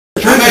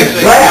I'm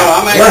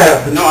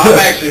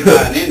actually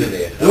buying into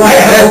this. Of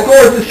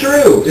course it's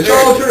true. It's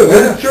all true.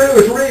 When it's true,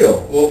 it's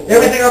real. Well,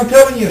 everything I'm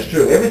telling you is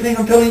true. Everything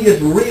I'm telling you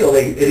is real.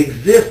 It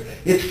exists.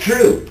 It's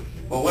true.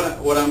 Well,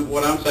 what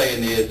I'm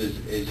saying is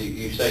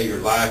you say your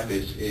life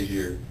is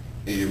your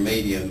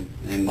medium,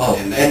 and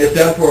it's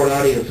done for an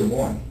audience of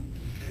one.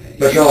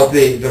 Because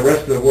the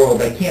rest of the world,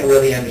 they can't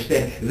really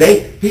understand.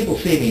 People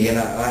see me, and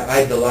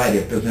I delight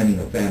in presenting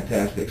a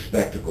fantastic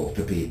spectacle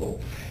to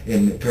people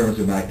in terms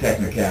of my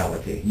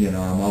technicality. You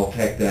know, I'm all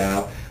teched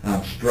out.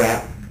 I'm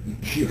strapped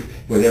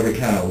with every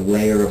kind of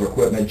layer of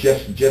equipment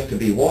just to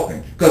be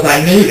walking. Because I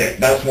need it.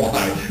 That's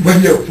why.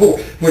 When you're 4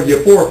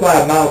 or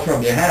 5 miles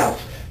from your house,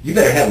 you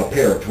better have a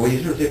pair of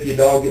tweezers if your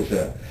dog gets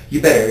up.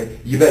 You better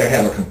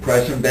have a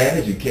compression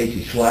bandage in case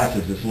he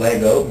slices his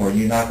leg open or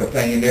you knock a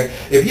thing in there.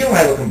 If you don't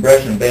have a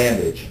compression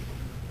bandage,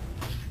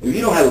 and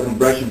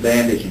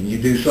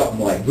you do something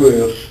like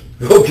this,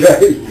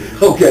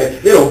 okay,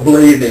 it'll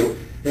bleed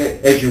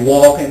as you're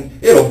walking.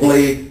 It'll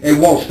bleed. It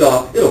won't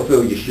stop. It'll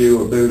fill your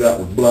shoe or boot up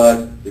with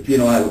blood if you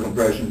don't have a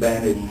compression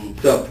bandage.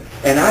 So,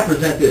 and I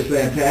present this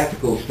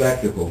fantastical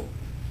spectacle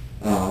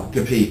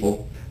to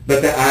people.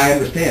 But I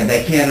understand.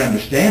 They can't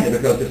understand it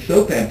because it's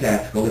so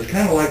fantastical. It's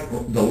kind of like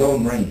the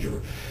Lone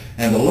Ranger.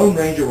 And the Lone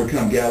Ranger would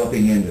come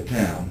galloping into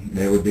town.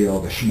 There would be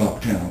all the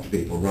schmuck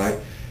townspeople, right?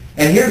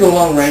 And here the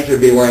Lone Ranger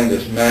would be wearing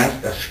this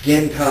mask, a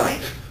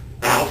skin-tight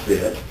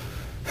outfit,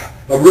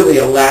 a really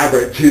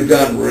elaborate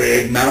 2-gun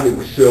rig mounted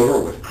with silver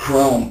with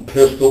chrome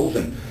pistols,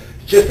 and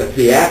just a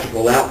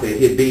theatrical outfit.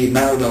 He'd be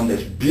mounted on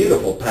this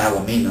beautiful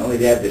Palomino.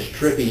 He'd have this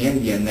trippy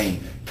Indian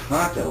named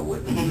Tonto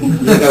with him.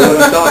 You know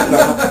what I'm talking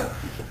about?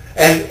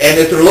 And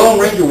if the Lone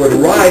Ranger would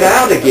ride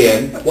out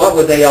again, what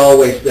would they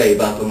always say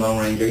about the Lone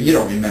Ranger? You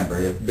don't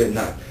remember.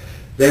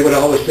 They would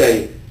always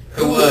say,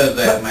 "Who was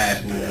that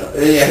masked man?"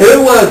 Yeah,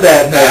 who was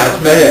that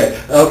masked man?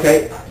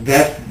 Okay,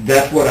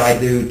 that's what I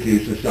do to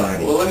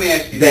society. Well, let me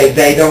ask you.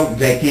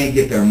 They can't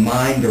get their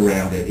mind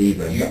around it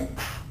even.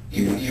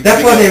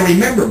 That's why they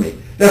remember me.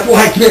 That's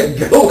why I can't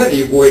go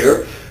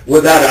anywhere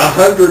without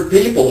 100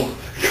 people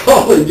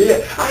calling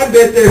in. I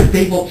bet there's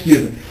people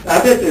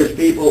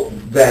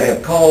that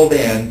have called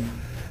in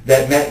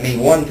that met me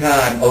one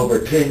time over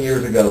 10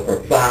 years ago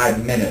for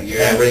 5 minutes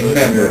and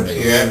remember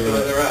me. You're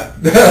absolutely right.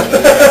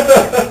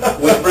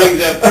 Which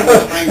brings up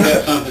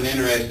something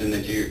interesting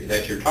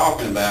that you're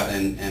talking about,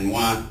 and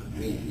why,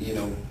 you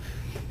know,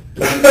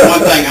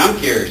 one thing I'm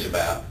curious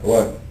about.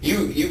 What?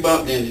 You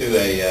bumped into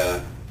a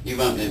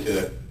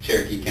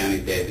Cherokee County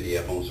deputy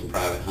up on some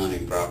private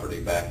hunting property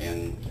back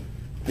in.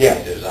 Yeah.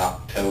 It was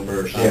October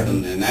or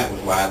something, and that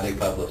was widely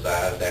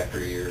publicized after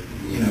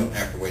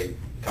after we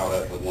caught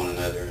up with one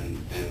another. And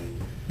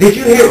did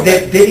you hear?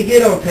 Did he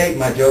get on tape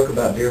my joke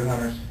about deer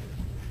hunters?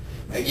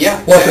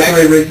 Yeah. What's the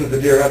 3 reasons the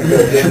deer hunter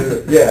goes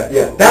into? Yeah.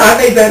 I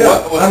made that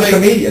up. I'm a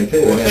comedian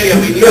too. Well, see, I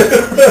mean,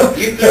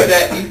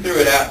 you threw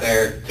it out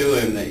there to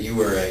him that you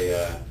were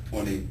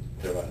what did he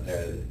throw out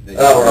there?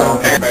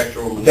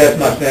 That's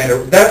my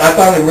standard. I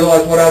finally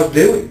realized what I was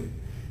doing.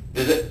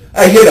 Is it?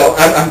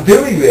 I'm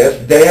doing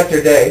this day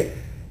after day,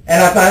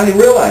 and I finally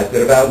realized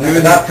it about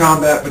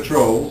combat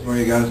patrols where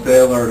you got to stay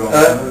alert all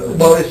the time.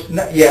 Well, it's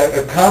not,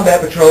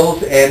 combat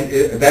patrols, and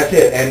that's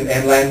it,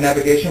 and land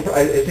navigation.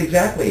 It's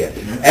exactly it.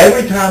 Mm-hmm.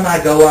 Every time I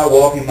go out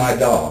walking my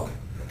dog,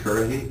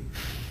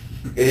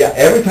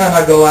 every time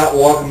I go out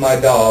walking my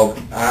dog,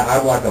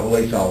 I'm like a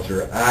police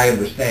officer. I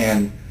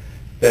understand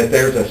that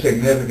there's a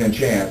significant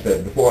chance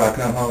that before I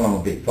come home, I'm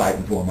going to be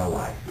fighting for my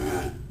life.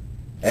 Right.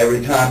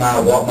 Every time I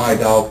walk my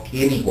dog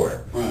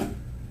anywhere. Right.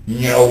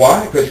 You know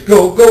why? Because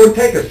go and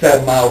take a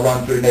 7-mile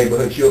run through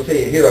neighborhoods. You'll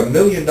see, hear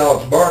 1,000,000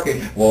 dogs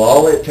barking. Well,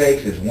 all it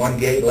takes is one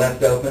gate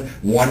left open,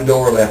 one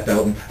door left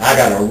open. I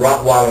got a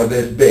Rottweiler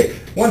this big.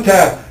 One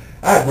time,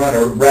 I'd run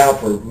a route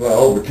for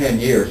over 10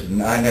 years,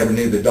 and I never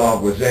knew the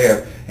dog was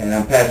there. And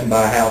I'm passing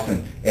by a house,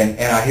 and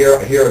I hear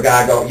a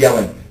guy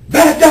yelling,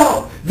 "Bad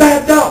dog!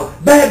 Bad dog!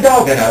 Bad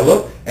dog!" And I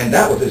look, and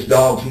that was his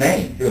dog's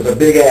name. It was a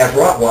big-ass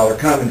Rottweiler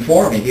coming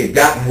for me. He had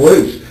gotten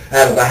loose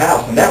out of the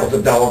house, and that was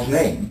the dog's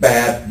name,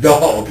 Bad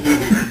Dog.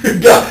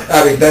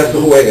 I mean, that's the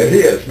way it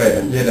is,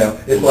 man. You know,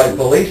 it's like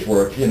police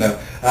work. You know,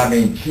 I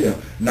mean,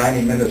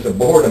 90 minutes of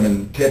boredom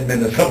and 10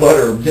 minutes of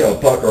utter,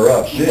 pucker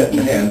up shit,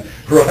 man.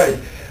 Right?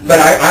 But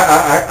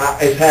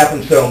it's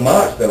happened so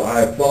much, though.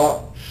 I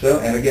fought so,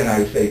 and again,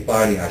 I say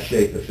fighting. I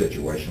shape the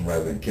situation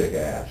rather than kick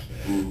ass.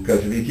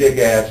 Because if you kick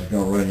ass, it's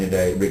going to ruin your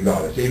day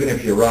regardless. Even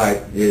if you're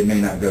right, it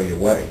may not go your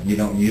way. You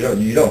don't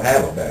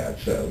have a bad,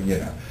 so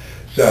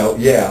So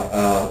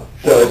yeah.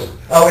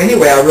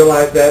 Anyway, I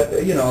realized that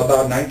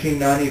about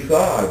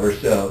 1995 or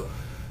so,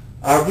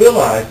 I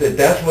realized that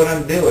that's what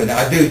I'm doing.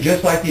 I do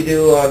just like you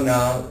do on,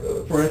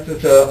 for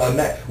instance,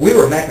 we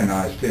were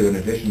mechanized too, in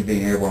addition to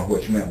being airborne,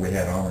 which meant we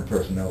had armored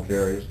personnel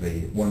carriers,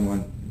 the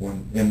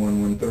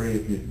M113,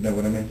 if you know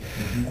what I mean.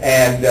 Mm-hmm.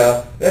 And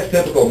that's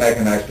typical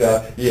mechanized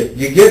stuff.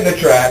 You get in the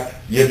track,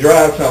 you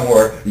drive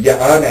somewhere, you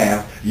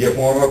unaft, you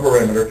form a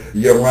perimeter,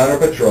 you run a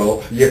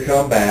patrol, you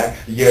come back,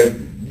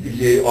 you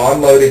you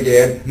unload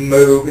again,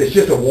 move. It's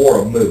just a war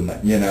of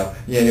movement, you know.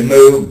 You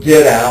move,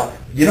 get out.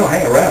 You don't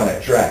hang around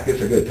that track.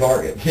 It's a good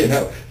target, you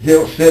know. You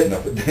don't sit in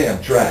a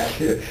damn track.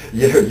 You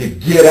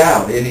get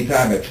out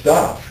anytime it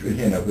stops,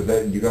 you know,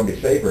 because you're going to be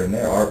safer in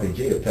there.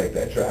 RPG will take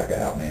that track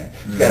out, man.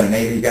 It's got an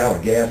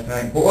 80-gallon gas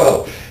tank.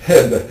 Whoa.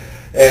 And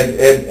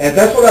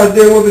that's what I was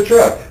doing with the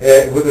truck,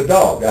 with the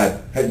dog.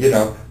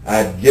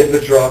 I'd get in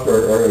the truck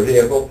or a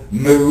vehicle,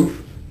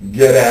 move,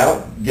 get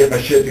out, get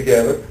my shit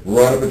together,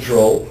 run a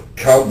patrol,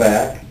 come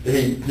back,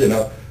 eat, you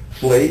know,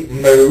 sleep,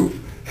 move,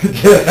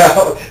 get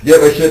out,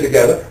 get my shit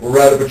together,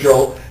 run a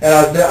patrol.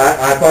 And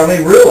I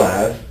finally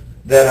realized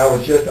that I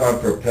was just on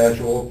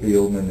perpetual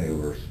field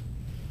maneuvers.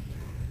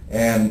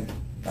 And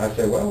I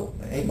said, well,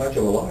 ain't much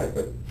of a life,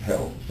 but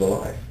hell, it's a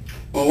life.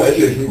 Well,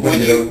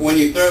 when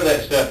you throw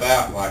that stuff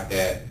out like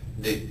that,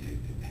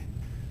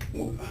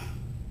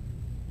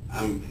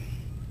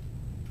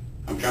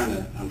 I'm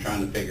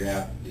trying to figure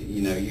out.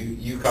 You know,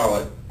 you call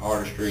it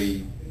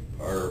artistry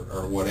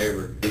or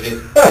whatever.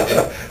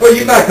 Well,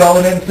 you're not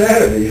calling it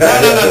insanity. No.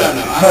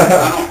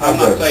 I'm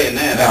not saying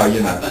that. No,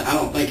 you're not. I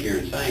don't think you're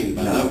insane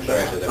by no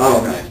stretch of the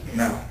imagination.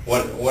 No.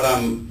 What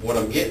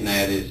I'm getting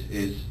at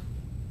is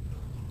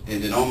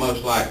it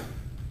almost like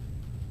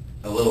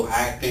a little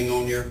acting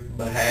on your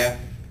behalf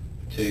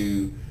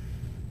to,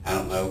 I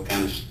don't know,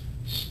 kind of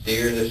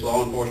steer this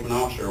law enforcement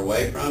officer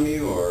away from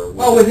you, or?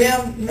 Oh, with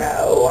him?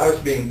 No, I was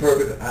being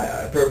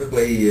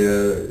perfectly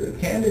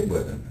candid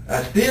with him.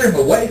 I steered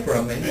him away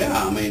from me. Yeah,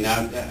 I mean,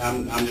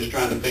 I'm just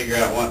trying to figure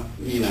out what,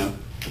 you know.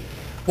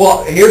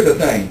 Well, here's the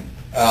thing.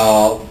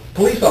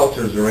 Police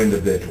officers are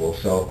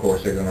individuals, so of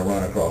course they're going to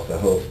run across the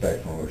whole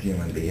spectrum of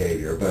human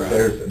behavior. But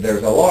right.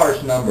 there's a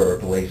large number of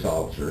police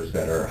officers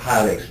that are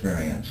highly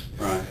experienced,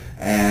 right,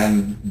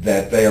 and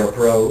that they are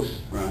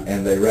pros, right,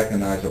 and they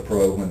recognize a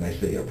pro when they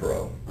see a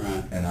pro.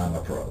 Right. And I'm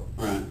a pro.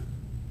 Right.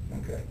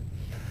 Okay.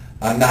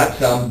 I'm not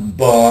some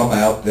bum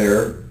out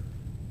there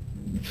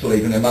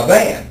sleeping in my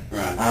van.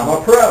 Right. I'm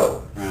a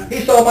pro. Right. He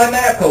saw my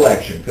map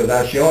collection because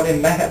I was showing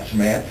him maps,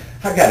 man.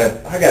 I got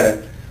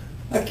a.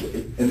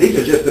 And these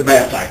are just the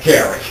maps I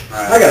carry.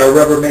 Right. I got a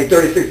Rubbermaid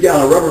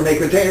 36-gallon Rubbermaid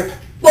container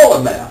full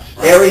of maps,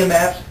 right, area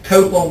maps,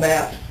 topo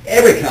maps,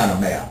 every kind of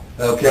map.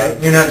 Okay,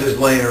 you're not just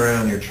laying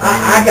around your train.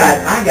 I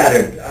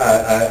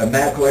got a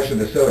map collection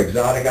that's so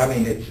exotic. I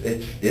mean,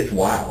 it's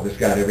wild. It's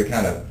got every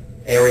kind of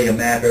area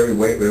map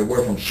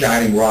everywhere from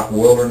Shining Rock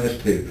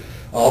Wilderness to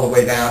all the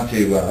way down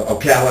to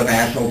Ocala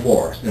National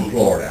Forest in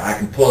Florida. I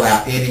can pull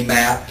out any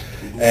map.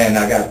 And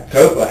I got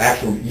topo,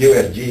 actual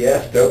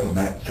USGS topo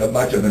map, so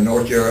much of the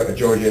North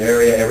Georgia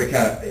area, every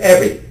kind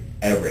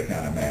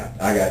of map.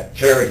 I got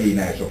Cherokee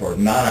National Forest,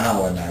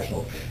 Nantahala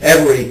National,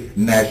 every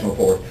national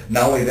forest.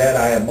 Not only that,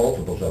 I have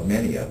multiples of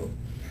many of them,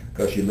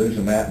 because you lose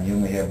a map and you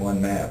only have one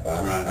map.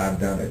 I've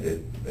done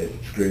it. It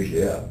screws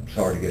you up. It's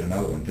hard to get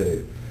another one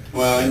too.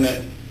 Well, in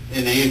the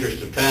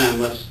interest of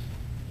time,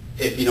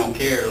 if you don't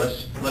care,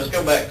 let's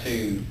go back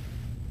to,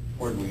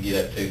 where did we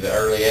get up to? The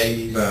early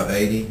 80s. About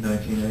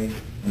 1980.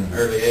 Mm-hmm.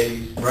 Early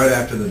 80s? Right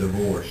after the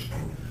divorce.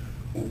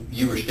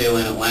 You were still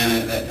in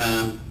Atlanta at that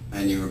time,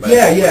 and you were back?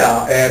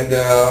 Yeah, and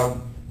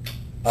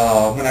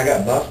when I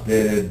got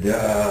busted,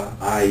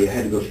 I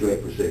had to go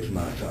straight for 6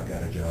 months. I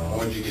got a job.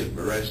 What did you get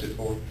arrested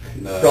for?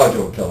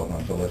 Fraudulent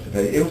telephone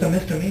solicitation. It was a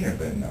misdemeanor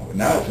thing, though.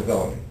 Now it's a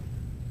felony.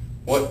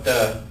 What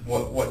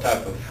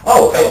type of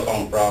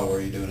telephone fraud were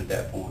you doing at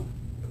that point?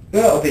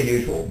 Well, the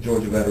usual.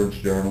 Georgia Veterans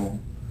Journal,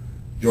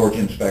 Georgia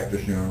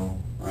Inspectors Journal,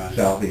 right,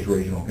 Southeast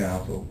Regional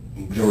Council,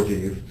 Georgia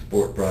Youth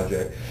Support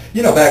Project.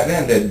 You know, back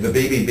then the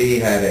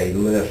BBB had a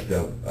list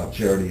of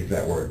charities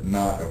that were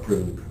not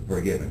approved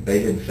for giving. They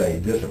didn't say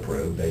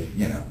disapproved. They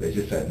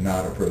just said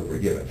not approved for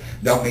giving.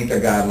 Don't meet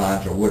their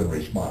guidelines or wouldn't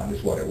respond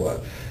is what it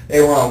was. They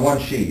were on one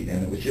sheet,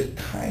 and it was just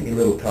tiny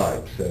little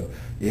type. So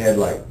you had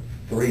like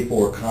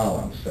 3-4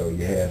 columns. So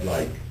you had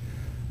like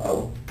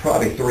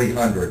probably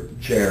 300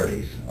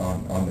 charities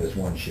on this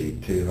one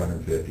sheet,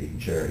 250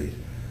 charities.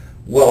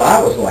 Well,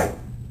 I was like,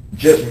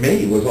 just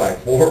me was like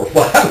 4 or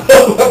 5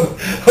 of them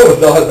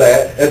was on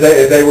that, and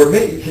they were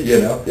me,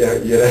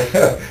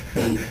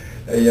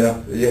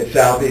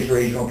 Southeast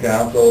Regional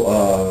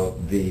Council,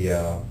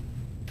 the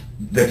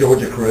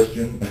Georgia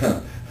Christian.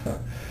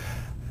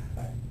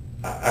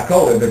 I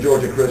call it the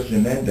Georgia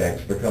Christian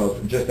Index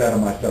because just out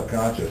of my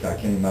subconscious I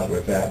came up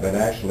with that, but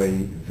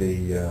actually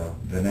the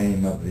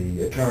name of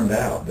it turned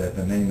out that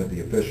the name of the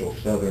official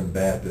Southern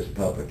Baptist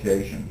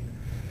publication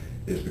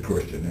is the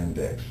Christian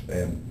Index,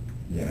 and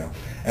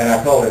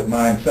I call it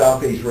mine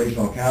Southeast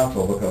Regional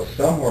Council because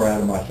somewhere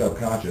out of my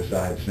subconscious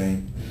I had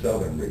seen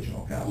Southern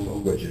Regional Council,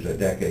 which is a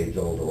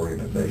decades-old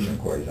organization,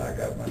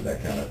 quasi-government,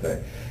 that kind of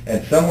thing.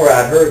 And somewhere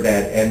I'd heard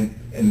that, and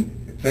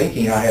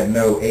thinking I had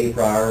no a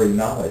priori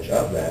knowledge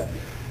of that,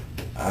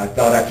 I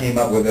thought I came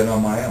up with it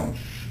on my own,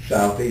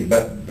 Southeast,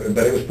 but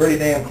it was pretty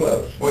damn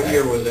close. What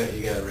year was that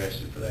you got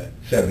arrested for that?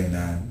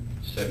 79.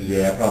 79?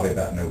 Yeah, probably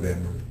about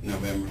November.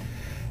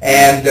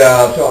 And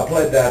so I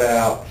pled that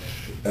out,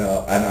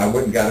 and I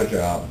went and got a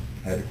job.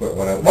 Had to quit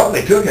well,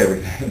 they took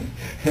everything,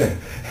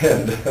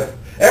 and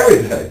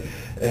everything.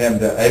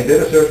 And I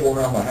did a search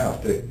warrant on my house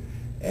too.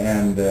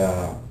 And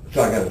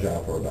so I got a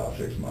job for about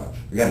 6 months.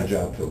 I got a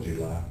job till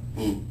July.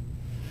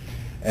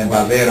 And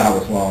by then I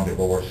was long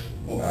divorced.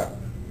 What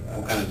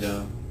kind of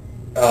job?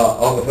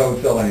 On the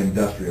phone selling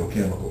industrial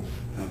chemicals.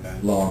 Okay.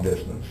 Long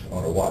distance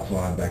on a Watts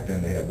line. Back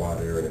then they had wide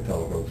area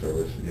telephone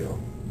service,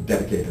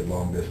 dedicated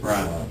long distance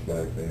lines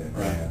back then.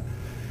 Right. Yeah.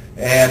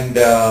 And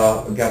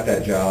got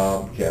that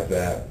job, kept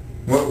that.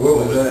 What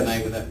was the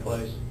name of that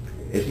place?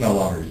 It's no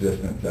longer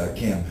existent.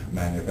 Ken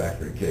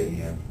Manufacturing,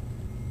 KEM.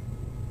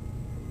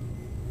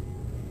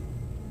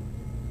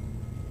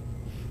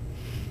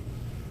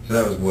 So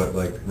that was what,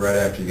 like right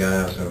after you got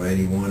out, so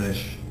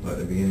 81-ish, like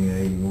the beginning of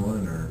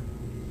 81, or?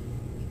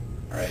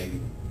 Right.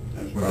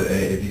 Was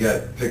it, if you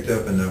got picked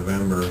up in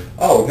November?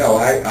 Oh, no,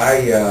 I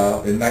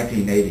in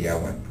 1980 I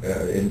went,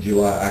 in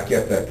July, I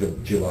kept that to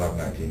July of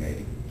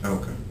 1980.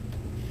 Okay.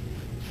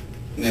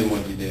 And then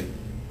what did you do?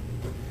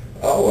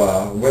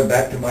 Oh, went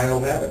back to my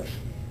old habits.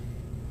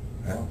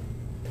 Well,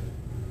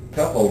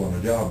 tough holding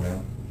a job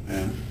now.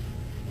 Yeah.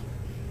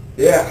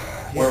 Yeah.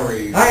 Where were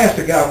you? I asked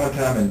a guy one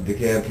time in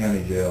DeKalb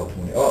County Jail,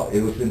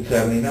 it was in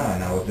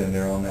 79, I was in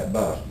there on that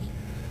bus.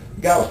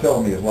 The guy was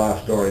telling me his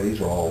life story.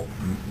 These were all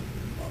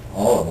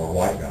of them were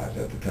white guys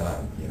at the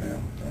time, and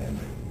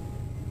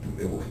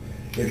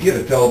if you'd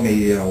have told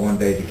me, one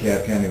day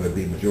DeKalb County would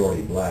be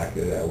majority black,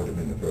 that would have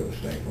been the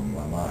furthest thing from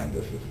my mind.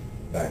 This was,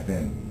 back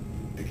then,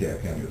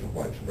 DeKalb County was a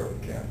white suburban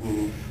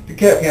county.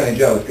 DeKalb County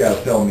Jail, this guy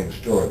was telling me the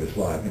story of his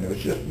life, and it was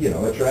just,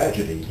 a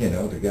tragedy,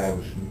 the guy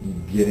was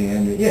getting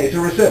in, he's a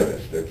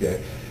recidivist,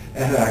 okay?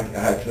 And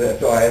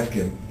so I asked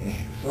him,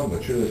 some of the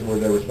truest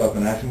words ever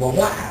spoken, I asked him, well,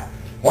 why?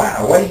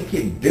 Why do you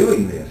keep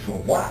doing this? Well,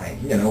 why?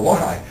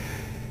 Why?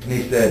 And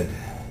he said,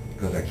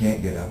 because I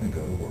can't get up and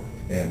go to work.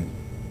 And,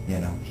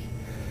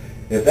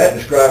 if that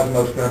describes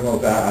most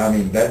criminals, I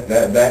mean, I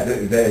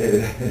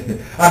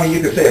mean,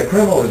 you could say a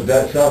criminal is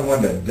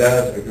someone that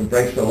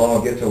breaks the law,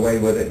 gets away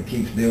with it, and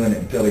keeps doing it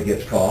until he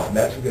gets caught.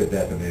 That's a good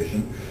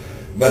definition.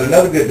 But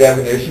another good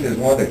definition is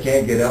one that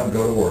can't get up and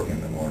go to work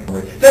in the morning.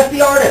 That's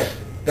the artist.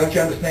 Don't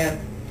you understand?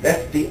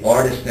 That's the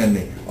artist in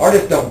me.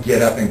 Artists don't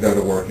get up and go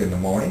to work in the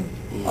morning.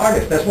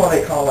 Artists. That's why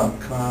they call them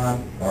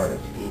con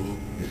artists. You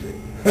see?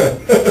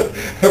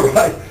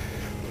 Right?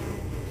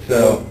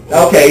 So,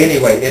 okay,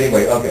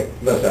 anyway, okay.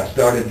 Listen, I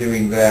started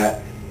doing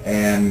that,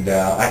 and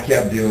I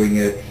kept doing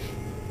it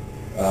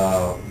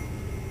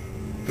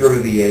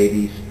through the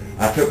 80s.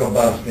 I took a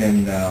bus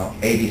in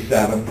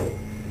 87.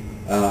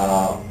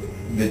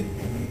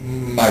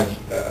 My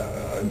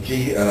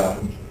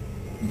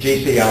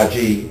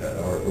GCIG,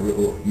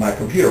 or my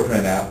computer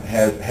printout,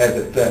 has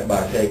it set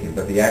by taken,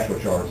 but the actual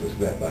charge is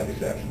set by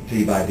deception,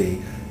 T by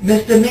D.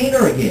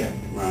 Misdemeanor again.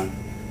 Right.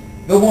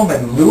 The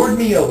woman lured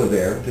me over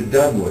there to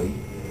Dunwoody,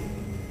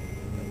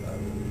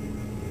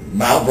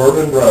 Mount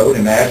Vernon Road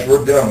in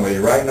Ashford, Dunwoody,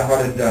 right in the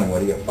heart of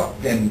Dunwoody. A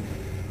fucking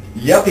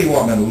yuppie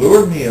woman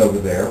lured me over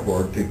there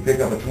to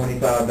pick up a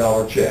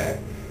 $25 check,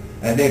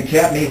 and then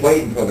kept me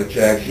waiting for the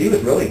check. She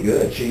was really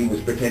good. She was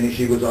pretending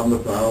she was on the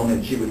phone,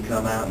 and she would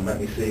come out and let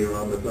me see her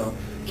on the phone.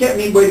 Kept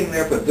me waiting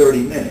there for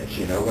 30 minutes,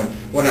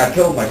 When I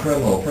told my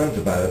criminal friends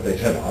about it, they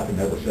said, I could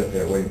never sit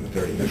there waiting for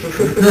 30 minutes.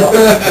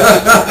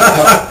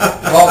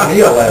 Taught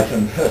me a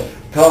lesson.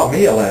 Taught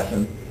me a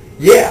lesson.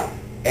 Yeah.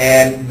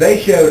 And they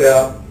showed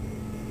up,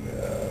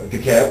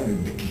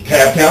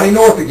 DeKalb County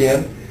North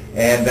again,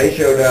 and they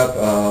showed up,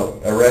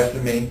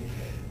 arrested me.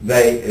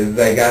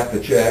 They got the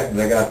check.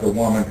 They got the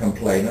woman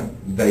complaining.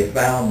 They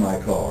found my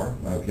car.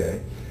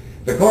 Okay,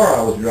 the car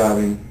I was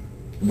driving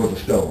was a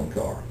stolen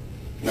car.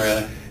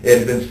 Really? It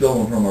had been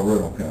stolen from a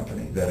rental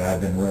company that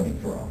I'd been renting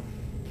from.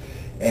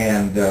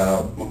 And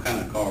what kind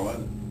of car was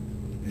it?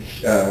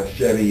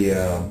 Chevy. It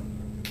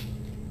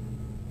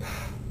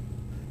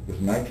was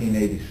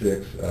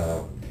 1986.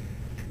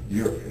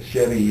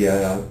 Chevy.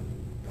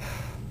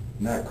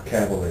 Not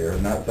Cavalier,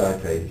 not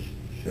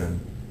Citation.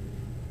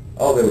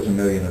 Oh, there was a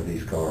million of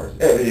these cars.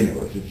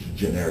 Anyways, it's a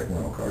generic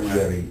rental car,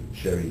 Right.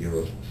 Chevy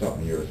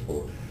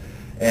Eurosport.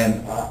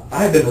 And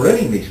I had been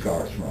renting these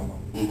cars from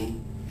them.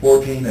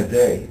 14 a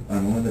day,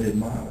 unlimited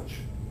mileage.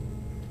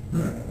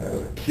 That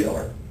was a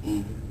killer.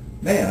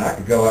 Man, I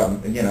could go out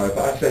and, if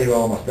I say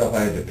all my stuff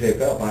I had to pick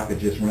up, I could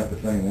just rent the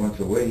thing once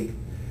a week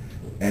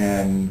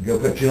and go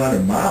put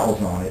 200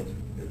 miles on it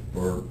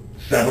for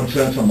 7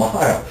 cents a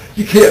mile.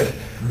 You can't...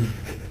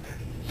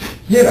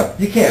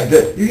 you can't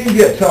do, you can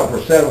get something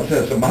for 7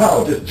 cents a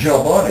mile, just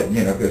jump on it,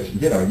 because,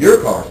 your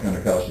car's going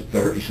to cost you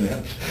 30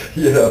 cents,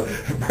 it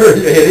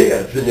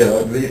is,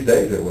 these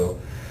days it will.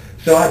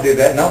 So I do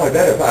that. Not only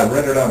that, if I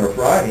rented on a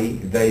Friday,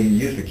 they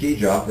used a key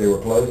job. They were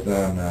closed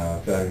on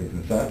Saturdays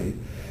and Sundays,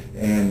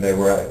 and they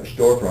were at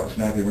storefront,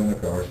 snappy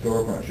rent-a-car,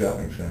 storefront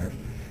shopping centers.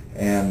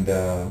 And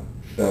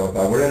so if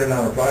I rented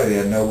on a Friday, they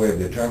had no way of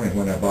determining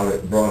when I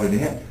brought it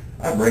in.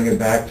 I'd bring it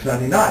back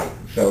Sunday night.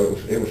 So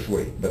it was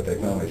sweet, but they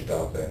finally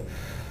stopped that.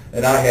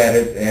 And I had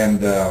it,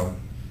 and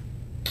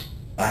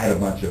I had a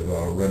bunch of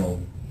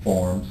rental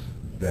forms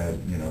that,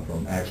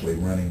 from actually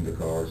renting the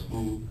cars.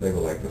 They were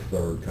like the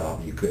third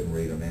copy. You couldn't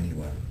read them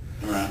anyway.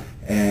 Right.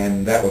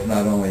 And that was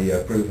not only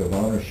a proof of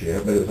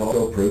ownership, but it was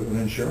also proof of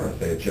insurance.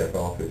 They'd check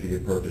off if you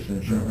had purchased an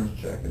insurance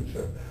check. And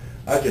so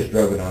I just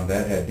drove it on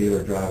that, had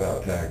dealer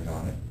drive-out tags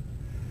on it.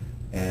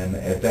 And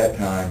at that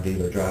time,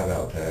 dealer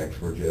drive-out tags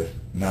were just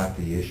not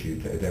the issue.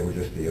 They were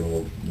just the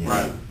old, you know,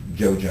 Right.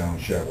 Joe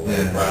Jones Chevrolet.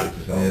 Yeah, right.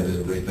 Yeah,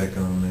 just be thick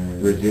on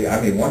there.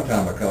 I mean, one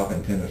time a cop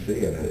in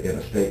Tennessee, in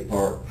a state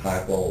park,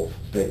 High Falls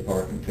State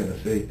Park in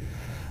Tennessee,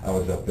 I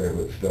was up there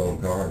with a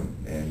stolen car,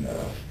 and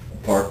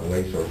park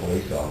police or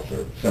police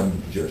officer,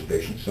 some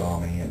jurisdiction saw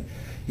me, and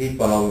he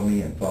followed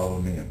me and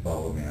followed me and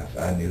followed me.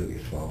 I knew he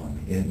was following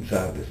me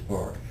inside this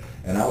park.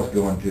 And I was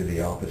going to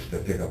the office to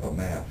pick up a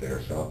map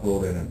there, so I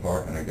pulled in and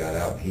parked, and I got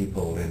out, and he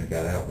pulled in and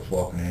got out, was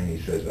walking in, and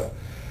he says,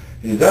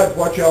 is that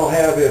what y'all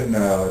have in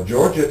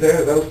Georgia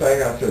there, those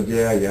things? I said,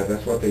 yeah,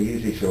 that's what they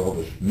use. He said, well,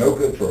 it's no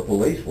good for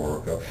police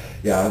work.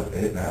 Yeah,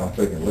 I'm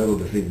thinking, little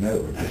does he know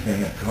what this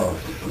hand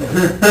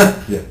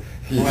costs. Yeah.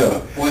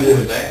 When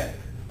was that?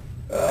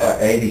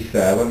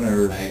 87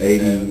 or 80.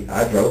 87.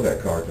 I drove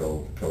that car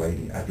till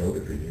 80. I drove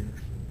it for years.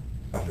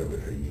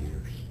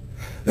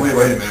 Wait a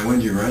minute, when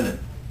did you run it?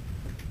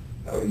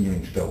 Oh, you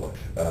mean stole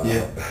it?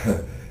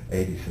 Yeah.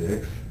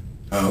 86.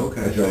 Oh,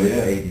 okay. I drove it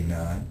to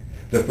 89.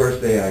 The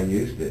first day I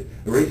used it,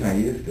 the reason I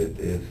used it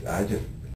is I just